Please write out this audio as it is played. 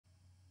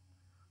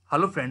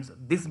Hello friends,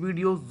 this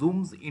video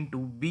zooms into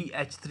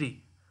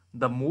BH3,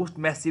 the most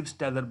massive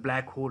stellar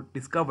black hole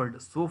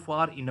discovered so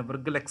far in our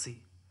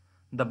galaxy.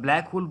 The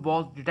black hole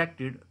was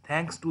detected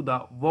thanks to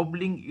the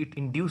wobbling it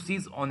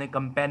induces on a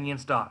companion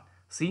star,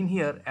 seen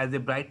here as a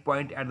bright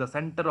point at the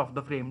center of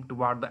the frame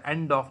toward the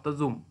end of the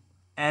zoom.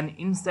 An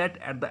inset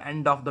at the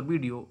end of the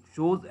video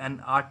shows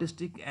an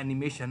artistic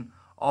animation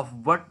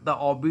of what the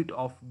orbit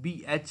of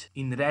BH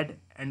in red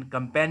and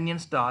companion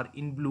star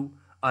in blue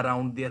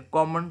around their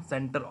common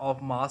center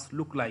of mass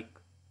look like.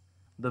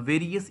 The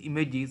various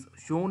images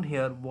shown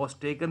here was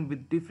taken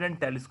with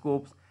different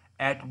telescopes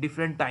at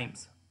different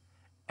times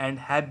and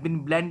have been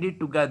blended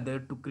together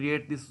to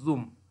create this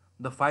zoom.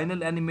 The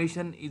final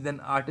animation is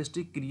an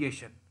artistic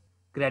creation.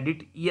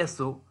 Credit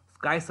ESO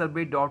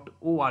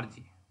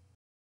skysurvey.org.